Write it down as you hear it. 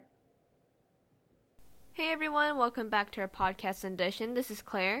Hey everyone, welcome back to our podcast edition. This is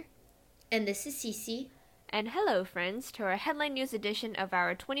Claire. And this is Cece. And hello, friends, to our headline news edition of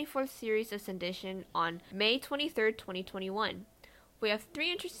our 24th series of Sundition on May 23rd, 2021. We have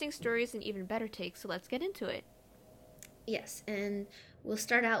 3 interesting stories and even better takes, so let's get into it. Yes, and we'll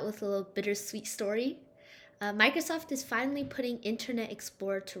start out with a little bittersweet story. Microsoft is finally putting Internet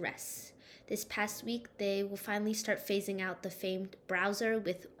Explorer to rest. This past week, they will finally start phasing out the famed browser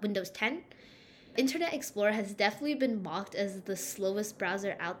with Windows 10. Internet Explorer has definitely been mocked as the slowest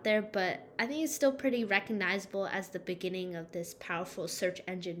browser out there, but I think it's still pretty recognizable as the beginning of this powerful search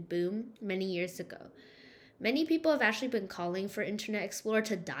engine boom many years ago. Many people have actually been calling for Internet Explorer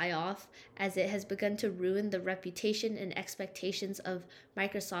to die off, as it has begun to ruin the reputation and expectations of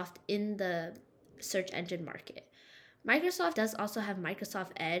Microsoft in the search engine market. Microsoft does also have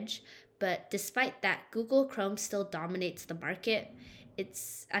Microsoft Edge, but despite that, Google Chrome still dominates the market.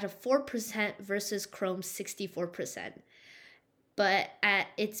 It's at a 4% versus Chrome's 64%. But at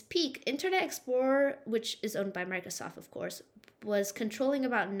its peak, Internet Explorer, which is owned by Microsoft, of course, was controlling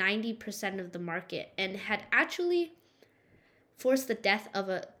about 90% of the market and had actually forced the death of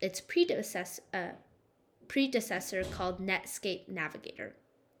its predecessor called Netscape Navigator.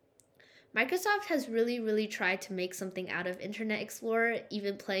 Microsoft has really tried to make something out of Internet Explorer,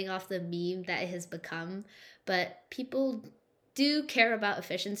 even playing off the meme that it has become, but people do care about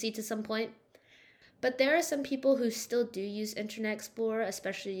efficiency to some point. But there are some people who still do use Internet Explorer,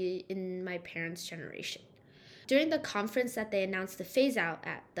 especially in my parents' generation. During the conference that they announced the phase out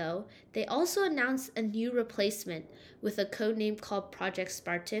at, though, they also announced a new replacement with a code name called Project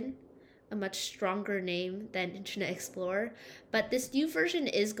Spartan, a much stronger name than Internet Explorer. But this new version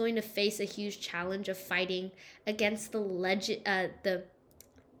is going to face a huge challenge of fighting against the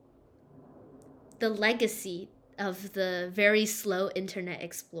legacy of the very slow Internet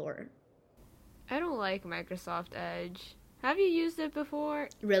Explorer. I don't like Microsoft Edge. Have you used it before?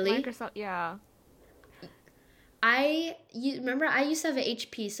 Really? Microsoft, yeah. Remember I used to have an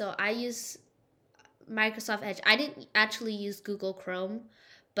HP, so I use Microsoft Edge. I didn't actually use Google Chrome,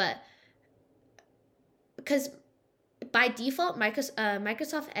 but because by default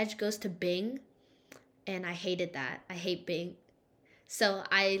Microsoft Edge goes to Bing, and I hated that. I hate Bing. So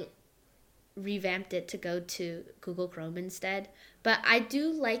I revamped it to go to Google Chrome instead. But I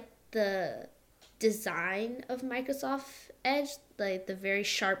do like the design of Microsoft Edge, like the very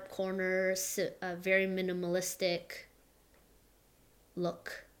sharp corners, very minimalistic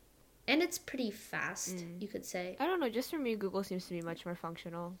look. And it's pretty fast, you could say. I don't know, just for me, Google seems to be much more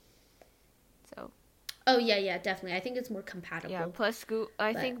functional. So. Oh, yeah, definitely. I think it's more compatible. Yeah, plus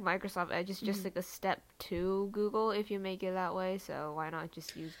I think Microsoft Edge is just like a step to Google if you make it that way, so why not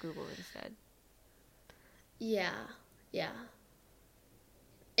just use Google instead? Yeah.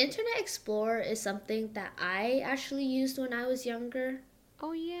 Internet Explorer is something that I actually used when I was younger.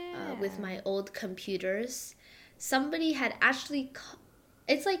 Oh, yeah. With my old computers. Somebody had actually...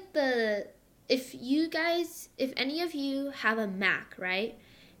 It's like if any of you have a Mac, right?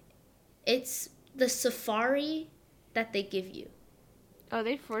 It's the Safari that they give you. Oh,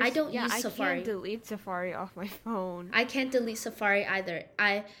 they forced... I don't use Safari. I can't delete Safari off my phone. I can't delete Safari either.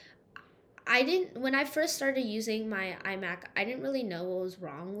 I didn't, when I first started using my iMac, I didn't really know what was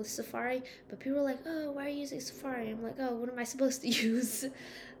wrong with Safari, but people were like, oh, why are you using Safari? I'm like, oh, what am I supposed to use?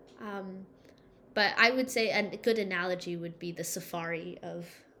 But I would say a good analogy would be the Safari of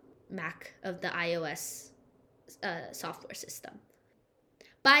Mac, of the iOS software system.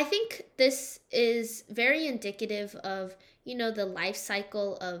 But I think this is very indicative of, the life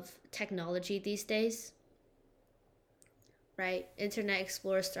cycle of technology these days. Right? Internet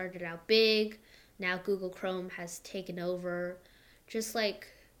Explorer started out big. Now Google Chrome has taken over. Just like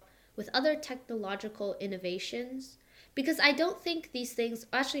with other technological innovations. Because I don't think these things...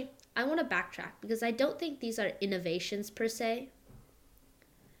 Actually, I want to backtrack. Because I don't think these are innovations per se.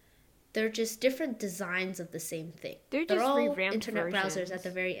 They're just different designs of the same thing. They're all revamped internet versions. Browsers at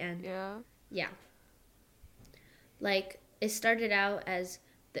the very end. Yeah. Like, it started out as...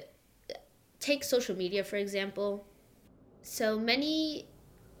 Take social media, for example. So in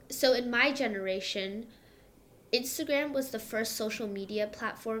my generation, Instagram was the first social media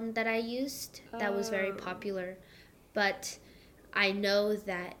platform that I used that was very popular. But I know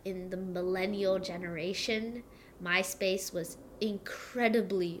that in the millennial generation, MySpace was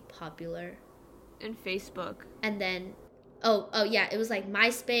incredibly popular. And Facebook. And then, it was like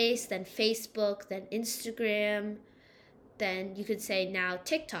MySpace, then Facebook, then Instagram, then you could say now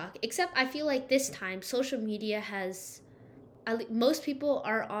TikTok. Except I feel like this time social media has... most people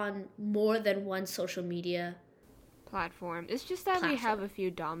are on more than one social media platform. It's just that we have a few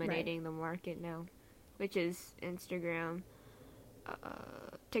dominating the market now. which is Instagram,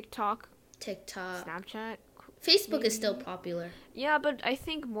 TikTok, Snapchat. Facebook is still popular. Yeah, but I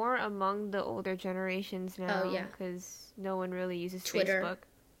think more among the older generations now. Oh, yeah. Because no one really uses Twitter. Facebook.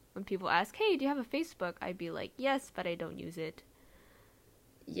 When people ask, hey, do you have a Facebook? I'd be like, yes, but I don't use it.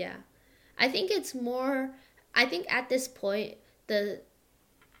 Yeah. I think at this point, the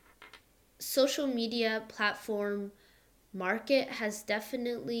social media platform market has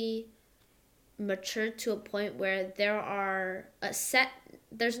definitely matured to a point where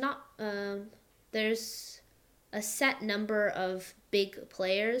there's a set number of big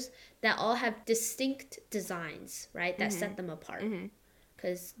players that all have distinct designs, right? That set them apart.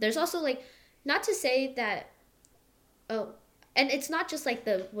 Because there's also like, not to say that, and it's not just like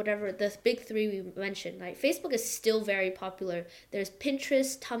the big three we mentioned. Like Facebook is still very popular. There's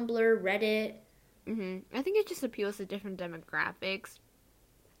Pinterest, Tumblr, Reddit. I think it just appeals to different demographics.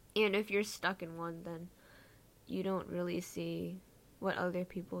 And if you're stuck in one, then you don't really see what other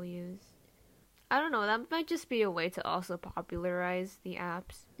people use. I don't know, that might just be a way to also popularize the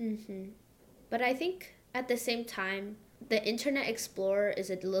apps. But I think at the same time, the Internet Explorer is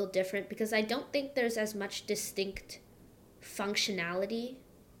a little different because I don't think there's as much distinct functionality.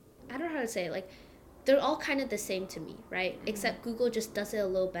 I don't know how to say it. Like, they're all kind of the same to me, right? Except Google just does it a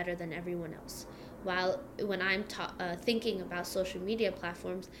little better than everyone else. While when I'm thinking about social media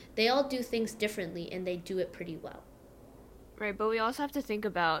platforms, they all do things differently and they do it pretty well. Right, but we also have to think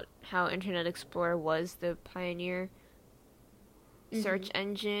about how Internet Explorer was the pioneer search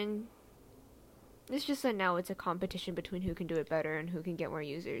engine. It's just that now it's a competition between who can do it better and who can get more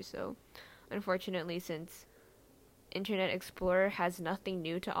users. So, unfortunately, since Internet Explorer has nothing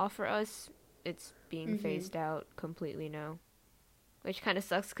new to offer us, it's being phased out completely now. Which kind of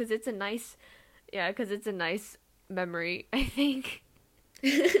sucks because it's a nice memory, I think.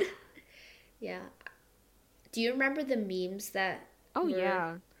 Yeah. Do you remember the memes that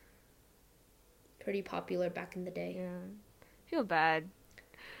were pretty popular back in the day? Yeah. I feel bad.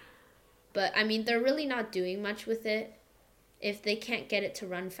 But, I mean, they're really not doing much with it. If they can't get it to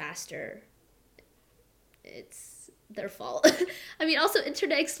run faster, it's their fault. I mean, also,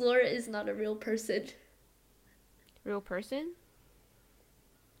 Internet Explorer is not a real person. Real person?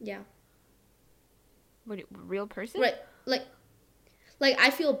 Yeah. What, real person? Right. Like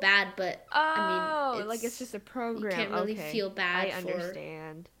I feel bad, but I mean, like it's just a program. You can't really feel bad. I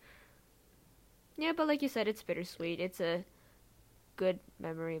understand. Yeah, but like you said, it's bittersweet. It's a good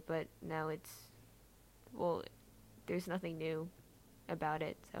memory, but now there's nothing new about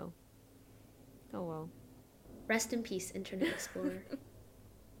it, so oh well. Rest in peace, Internet Explorer.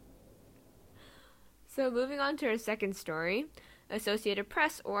 So moving on to our second story, Associated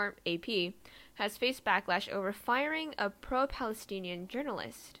Press, or AP, has faced backlash over firing a pro-Palestinian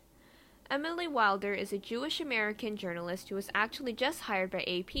journalist. Emily Wilder is a Jewish-American journalist who was actually just hired by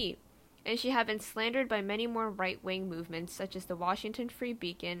AP, and she had been slandered by many more right-wing movements such as the Washington Free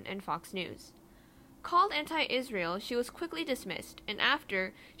Beacon and Fox News. Called anti-Israel, she was quickly dismissed, and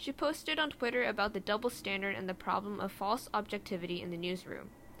after, she posted on Twitter about the double standard and the problem of false objectivity in the newsroom.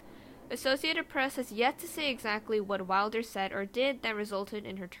 Associated Press has yet to say exactly what Wilder said or did that resulted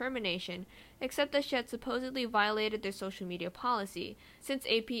in her termination, except that she had supposedly violated their social media policy, since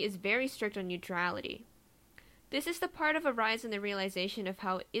AP is very strict on neutrality. This is the part of a rise in the realization of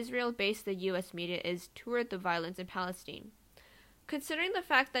how Israel-based the U.S. media is toward the violence in Palestine. Considering the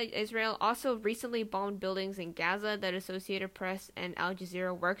fact that Israel also recently bombed buildings in Gaza that Associated Press and Al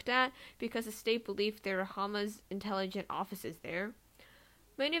Jazeera worked at because the state believed there were Hamas intelligence offices there,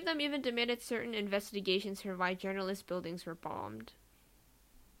 many of them even demanded certain investigations for why journalist buildings were bombed.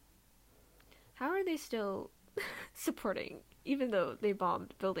 How are they still supporting, even though they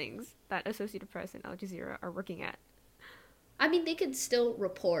bombed buildings that Associated Press and Al Jazeera are working at? I mean, they could still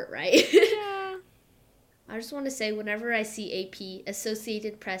report, right? Yeah. I just want to say, whenever I see AP,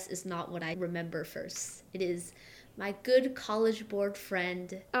 Associated Press is not what I remember first. It is my good College Board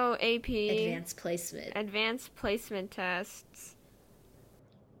friend. Oh, AP. Advanced placement. Advanced placement tests.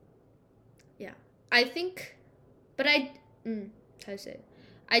 Yeah. I think, but how do I say it?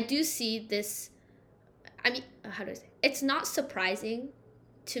 I do see this, I mean, how do I say it? It's not surprising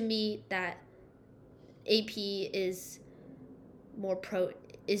to me that AP is more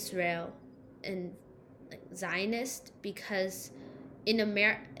pro-Israel and like Zionist, because in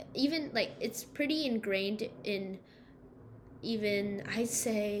America, even like it's pretty ingrained in even, I'd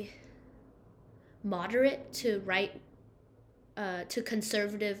say, moderate to right, to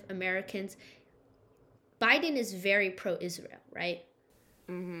conservative Americans. Biden is very pro-Israel, right?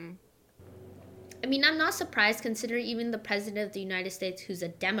 Mm-hmm. I mean, I'm not surprised considering even the president of the United States, who's a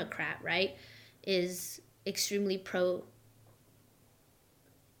Democrat, right, is extremely pro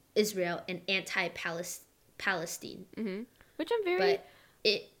Israel and anti Palestine. Which I'm very. But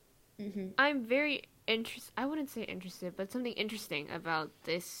it. Mm-hmm. I'm very interested. I wouldn't say interested, but something interesting about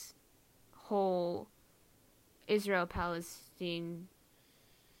this whole Israel-Palestine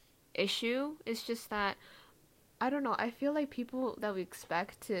issue is just that, I don't know, I feel like people that we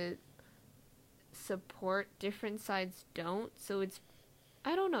expect to support different sides don't. So it's,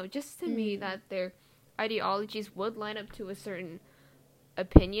 I don't know, just to me that their ideologies would line up to a certain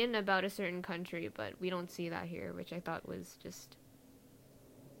opinion about a certain country, but we don't see that here, which I thought was just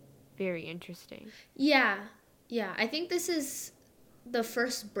very interesting. Yeah. I think this is the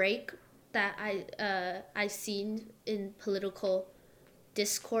first break that I've seen in political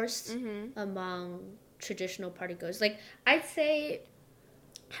discourse among traditional party goers. Like, I'd say,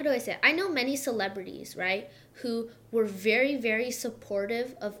 how do I say it? I know many celebrities, right, who were very, very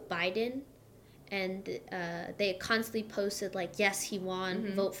supportive of Biden, and they constantly posted like, yes, he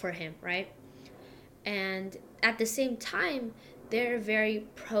won, vote for him, right? And at the same time, they're very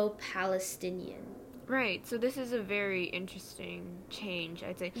pro-Palestinian. Right, so this is a very interesting change,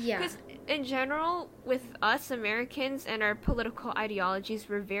 I'd say. Yeah. Because in general, with us Americans and our political ideologies,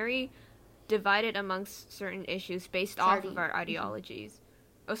 we're very divided amongst certain issues based off of our ideologies.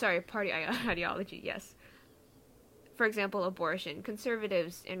 Oh, sorry, party ideology, yes. For example, abortion.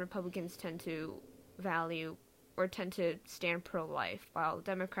 Conservatives and Republicans tend to value or tend to stand pro-life, while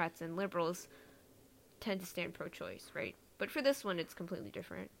Democrats and liberals tend to stand pro-choice, right? But for this one, it's completely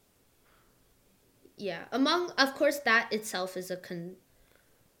different. Yeah, of course, that itself is a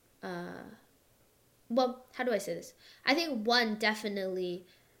well, how do I say this? I think one definitely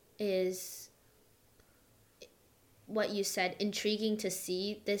is what you said, intriguing to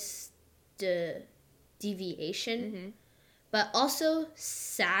see this deviation, but also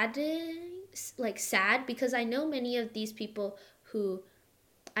sad because I know many of these people who,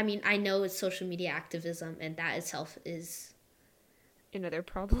 I mean, I know it's social media activism, and that itself is another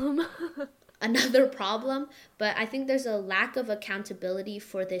problem. Another problem, but I think there's a lack of accountability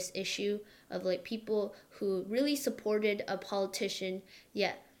for this issue of like people who really supported a politician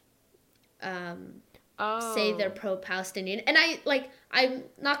yet say they're pro-Palestinian, and I'm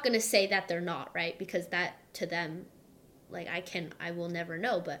not gonna say that they're not, right, because that to them, like, I will never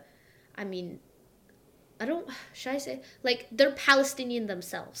know, but I mean, should I say, like, they're Palestinian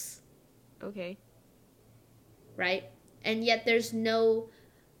themselves, okay, right, and yet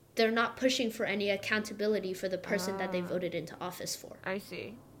they're not pushing for any accountability for the person that they voted into office for. I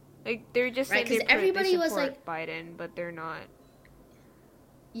see. Like, they're just right, saying because everybody was like Biden, but they're not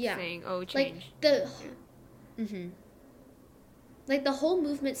saying, change. Like the like the whole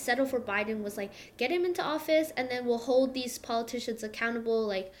movement Settle for Biden was like, get him into office and then we'll hold these politicians accountable,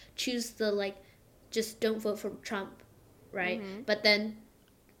 like choose the, like, just don't vote for Trump, right? But then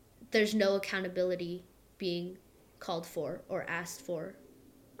there's no accountability being called for or asked for.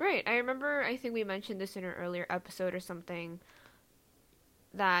 Right. I remember, I think we mentioned this in an earlier episode or something,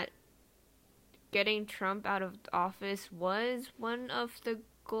 that getting Trump out of office was one of the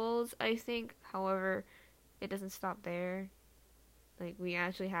goals, I think. However, it doesn't stop there. Like, we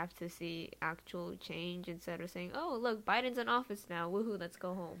actually have to see actual change instead of saying, oh, look, Biden's in office now. Woohoo, let's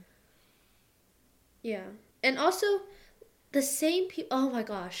go home. Yeah. And also, the same people... Oh, my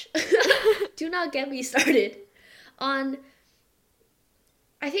gosh. Do not get me started on...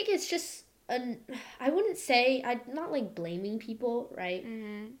 I think it's just I wouldn't say, I'm not like blaming people, right?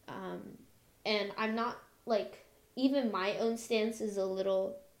 And I'm not like, even my own stance is a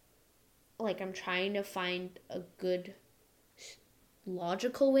little like, I'm trying to find a good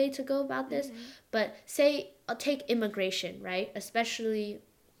logical way to go about this. But say I'll take immigration, right? Especially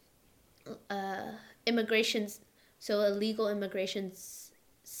immigrations, so illegal immigration's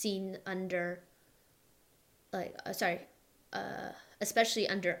seen under especially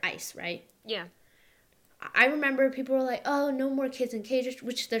under ICE, right? Yeah. I remember people were like, oh, no more kids in cages,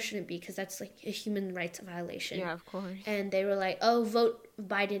 which there shouldn't be, because that's like a human rights violation. Yeah, of course. And they were like, oh, vote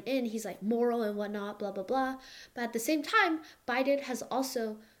Biden in. He's like moral and whatnot, blah, blah, blah. But at the same time, Biden has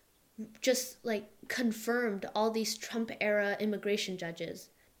also just like confirmed all these Trump era immigration judges.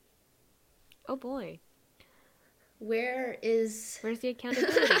 Oh boy. Where's the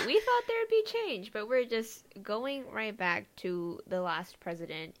accountability? We thought there'd be change, but we're just going right back to the last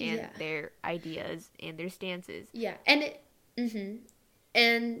president and their ideas and their stances. Yeah, and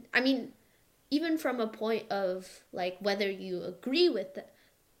and I mean, even from a point of like whether you agree with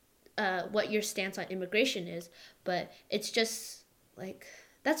what your stance on immigration is, but it's just like,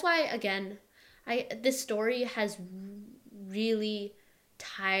 that's why again, this story has really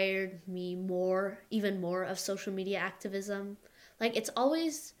tired me even more of social media activism. Like, it's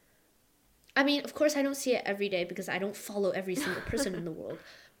always, I mean, of course I don't see it every day because I don't follow every single person in the world,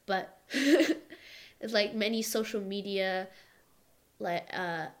 but it's like many social media like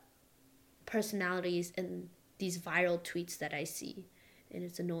personalities and these viral tweets that I see, and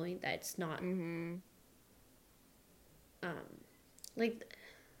it's annoying that it's not like,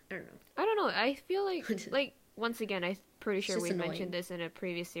 I don't know. I don't know. I feel like once again, I'm pretty sure we annoying. mentioned this in a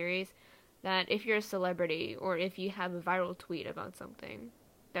previous series, that if you're a celebrity or if you have a viral tweet about something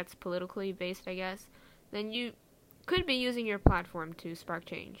that's politically based, I guess, then you could be using your platform to spark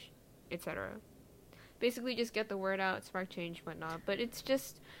change, etc. Basically, just get the word out, spark change, whatnot. But it's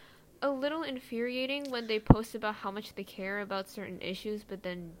just a little infuriating when they post about how much they care about certain issues, but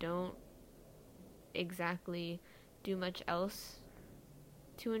then don't exactly do much else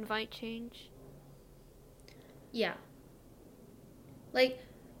to invite change. Yeah. Like,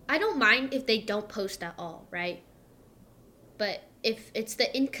 I don't mind if they don't post at all, right? But if it's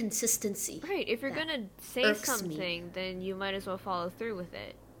the inconsistency. Right, if you're gonna say something, then you might as well follow through with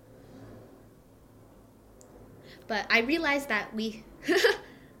it. But I realized that we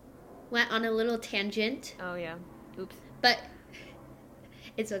went on a little tangent. Oh, yeah. Oops. But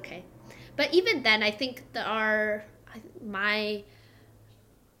it's okay. But even then, I think my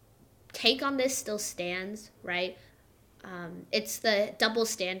take on this still stands, right? It's the double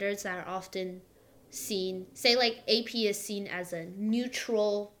standards that are often seen. Say, like, AP is seen as a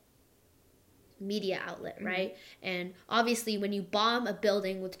neutral media outlet, right? And obviously, when you bomb a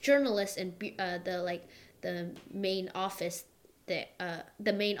building with journalists and the main office,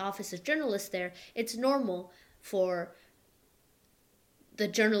 the main office of journalists there, it's normal for the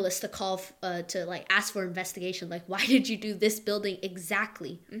journalist to call to like ask for investigation, like, why did you do this building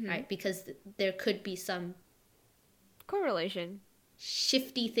exactly, right? Because there could be some correlation,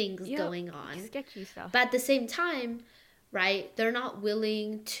 shifty things going on, sketchy stuff. But at the same time, right, they're not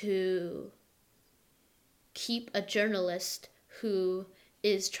willing to keep a journalist who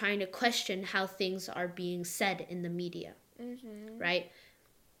is trying to question how things are being said in the media, right?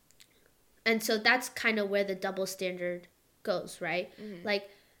 And so that's kind of where the double standard goes, right? Like,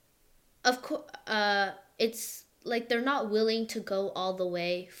 of course, it's like they're not willing to go all the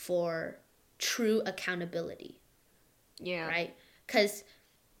way for true accountability. Yeah. Right? Because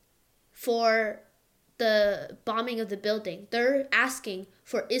for the bombing of the building, they're asking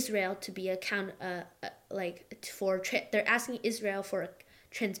for Israel to be they're asking Israel for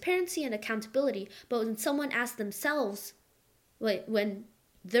transparency and accountability. But when someone asks themselves, when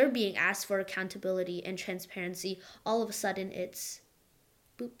they're being asked for accountability and transparency, all of a sudden it's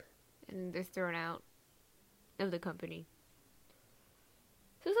boop. And they're thrown out of the company.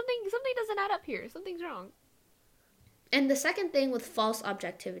 So something doesn't add up here. Something's wrong. And the second thing with false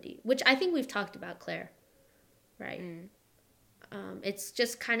objectivity, which I think we've talked about, Claire, right? It's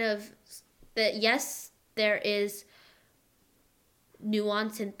just kind of that, yes, there is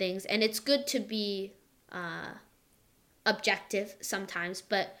nuance in things, and it's good to be objective sometimes,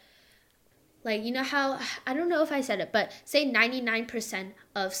 but like, you know how, I don't know if I said it, but say 99%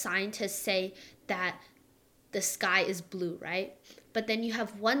 of scientists say that the sky is blue, right? But then you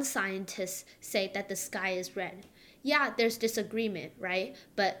have one scientist say that the sky is red. Yeah, there's disagreement, right?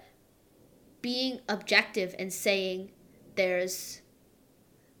 But being objective and saying there's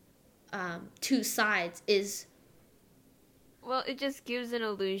two sides is... Well, it just gives an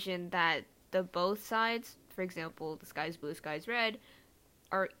illusion that the both sides, for example, the sky's blue, sky's red,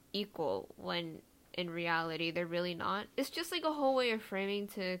 are equal, when in reality they're really not. It's just like a whole way of framing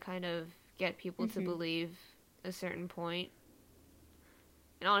to kind of get people to believe a certain point.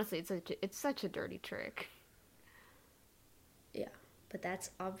 And honestly, it's such a dirty trick. Yeah, but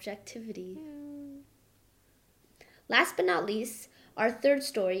that's objectivity. Last but not least, our third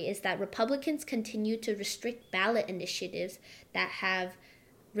story is that Republicans continue to restrict ballot initiatives that have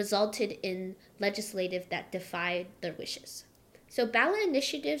resulted in legislation that defied their wishes. So ballot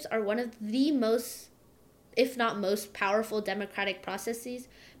initiatives are one of the most, if not most, powerful democratic processes,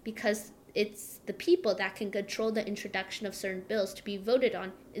 because it's the people that can control the introduction of certain bills to be voted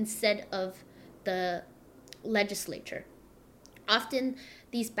on instead of the legislature. Often,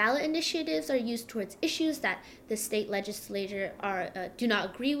 these ballot initiatives are used towards issues that the state legislature do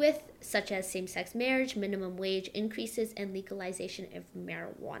not agree with, such as same-sex marriage, minimum wage increases, and legalization of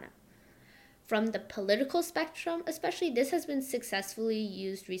marijuana. From the political spectrum, especially, this has been successfully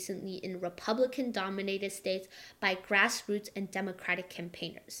used recently in Republican-dominated states by grassroots and Democratic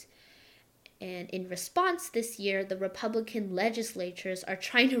campaigners. And in response this year, the Republican legislatures are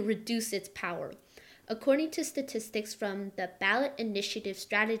trying to reduce its power According to statistics from the Ballot Initiative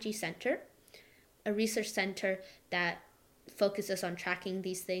Strategy Center, a research center that focuses on tracking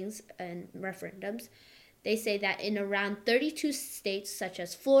these things and referendums, they say that in around 32 states such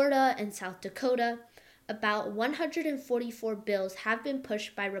as Florida and South Dakota, about 144 bills have been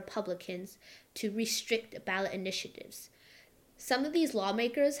pushed by Republicans to restrict ballot initiatives. Some of these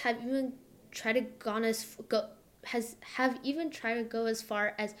lawmakers have even tried to go as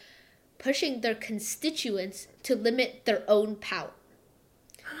far as pushing their constituents to limit their own power.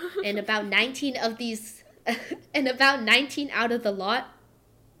 And about 19 of these and about 19 out of the lot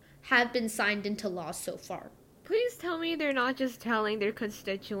have been signed into law so far. Please tell me they're not just telling their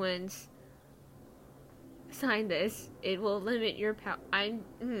constituents, sign this, it will limit your power.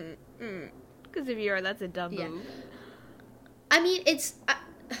 Because if you are, that's a dumb move. I mean, it's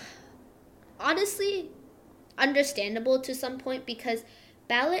honestly understandable to some point, because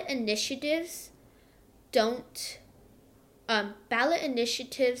ballot initiatives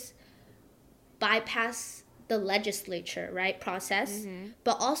bypass the legislature, right, process,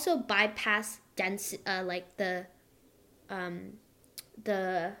 but also bypass the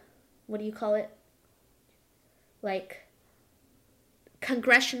what do you call it? Like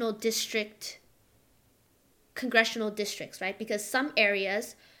congressional districts, right? Because some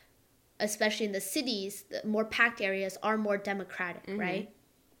areas, especially in the cities, the more packed areas, are more democratic, right?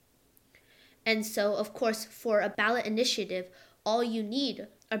 And so, of course, for a ballot initiative, all you need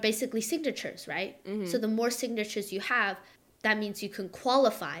are basically signatures, right? So the more signatures you have, that means you can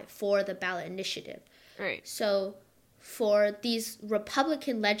qualify for the ballot initiative. Right. So for these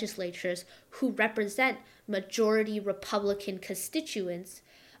Republican legislatures who represent majority Republican constituents,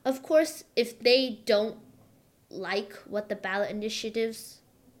 of course, if they don't like what the ballot initiatives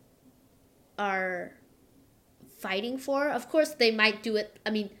are fighting for, of course they might do it.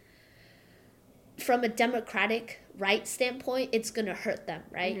 I mean, from a democratic right standpoint, it's going to hurt them,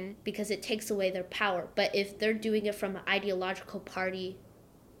 right? Because it takes away their power. But if they're doing it from an ideological party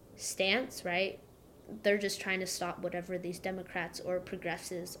stance, right, they're just trying to stop whatever these Democrats or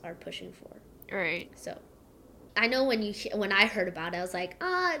progressives are pushing for. Right. So I know when I heard about it, I was like,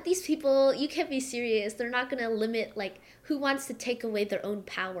 these people, you can't be serious. They're not going to limit, like, who wants to take away their own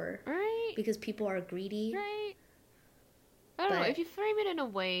power? Right. Because people are greedy. Right. I don't know. If you frame it in a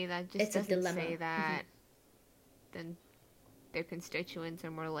way that just doesn't say that, then their constituents are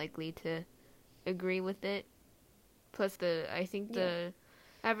more likely to agree with it. Plus, I think the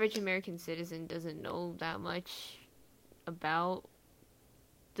average American citizen doesn't know that much about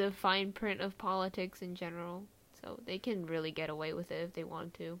the fine print of politics in general. So they can really get away with it if they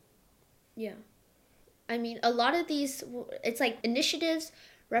want to. Yeah. I mean, a lot of these, it's like initiatives,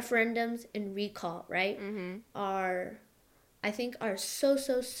 referendums, and recall, right? I think are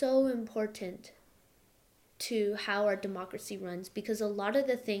so important to how our democracy runs, because a lot of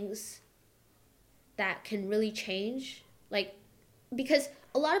the things that can really change, like, because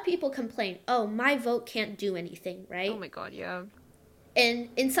a lot of people complain, oh, my vote can't do anything, right? Oh my god, yeah. And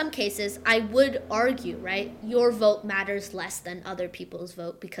in some cases, I would argue, right, your vote matters less than other people's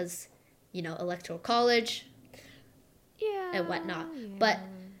vote because, electoral college and whatnot. Yeah. But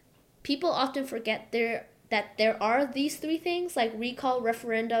people often forget that there are these three things, like recall,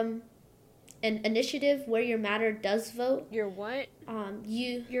 referendum, and initiative, where your matter does vote. Your what?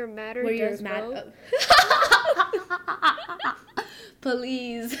 Your matter does vote?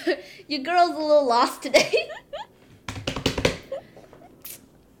 Please. Your girl's a little lost today.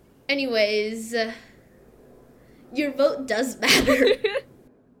 Anyways, your vote does matter.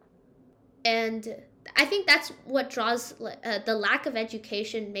 And I think that's what draws, the lack of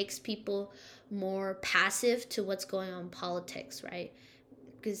education makes people more passive to what's going on in politics, right?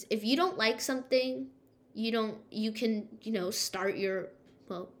 Because if you don't like something, you can, start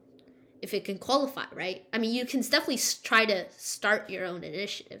if it can qualify, right? I mean, you can definitely try to start your own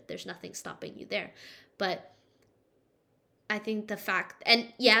initiative. There's nothing stopping you there. But I think the fact,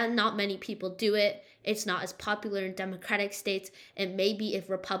 and not many people do it. It's not as popular in Democratic states. And maybe if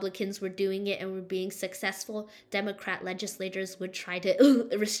Republicans were doing it and were being successful, Democrat legislators would try to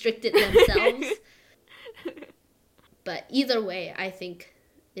restrict it themselves. But either way, I think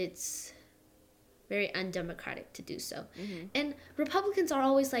it's very undemocratic to do so. And Republicans are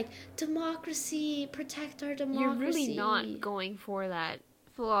always like, democracy, protect our democracy. You're really not going for that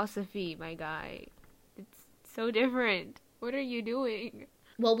philosophy, my guy. It's so different. What are you doing?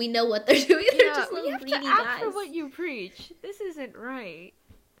 Well, we know what they're doing. They're just little greedy guys. You have to act for what you preach. This isn't right.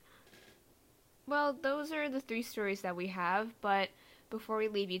 Well, those are the 3 stories that we have, but before we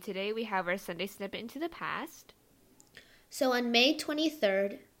leave you today, we have our Sunday Snippet into the past. So on May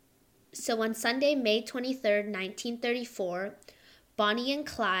 23rd, So on Sunday, May 23rd, 1934, Bonnie and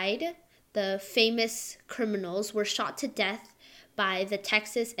Clyde, the famous criminals, were shot to death by the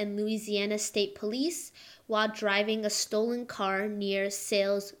Texas and Louisiana State Police while driving a stolen car near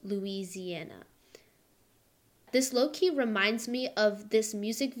Sales, Louisiana. This low-key reminds me of this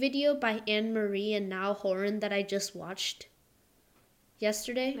music video by Anne Marie and Niall Horan that I just watched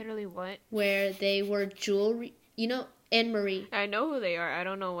yesterday. Literally what? Where they were jewelry. You know Anne Marie? I know who they are. I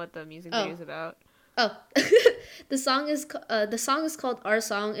don't know what the music video is about. Oh, the song is called Our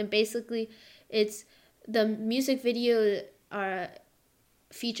Song, and basically, it's the music video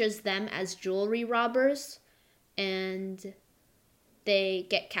features them as jewelry robbers, and they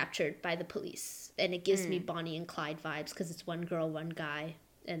get captured by the police, and it gives me Bonnie and Clyde vibes because it's one girl, one guy,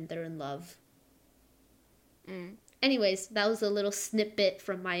 and they're in love. Anyways, that was a little snippet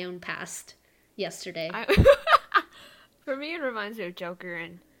from my own past yesterday. For me, it reminds me of Joker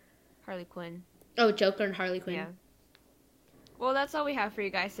and Harley Quinn. Oh, Joker and Harley Quinn. Yeah. Well, that's all we have for you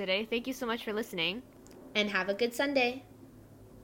guys today. Thank you so much for listening. And have a good Sunday.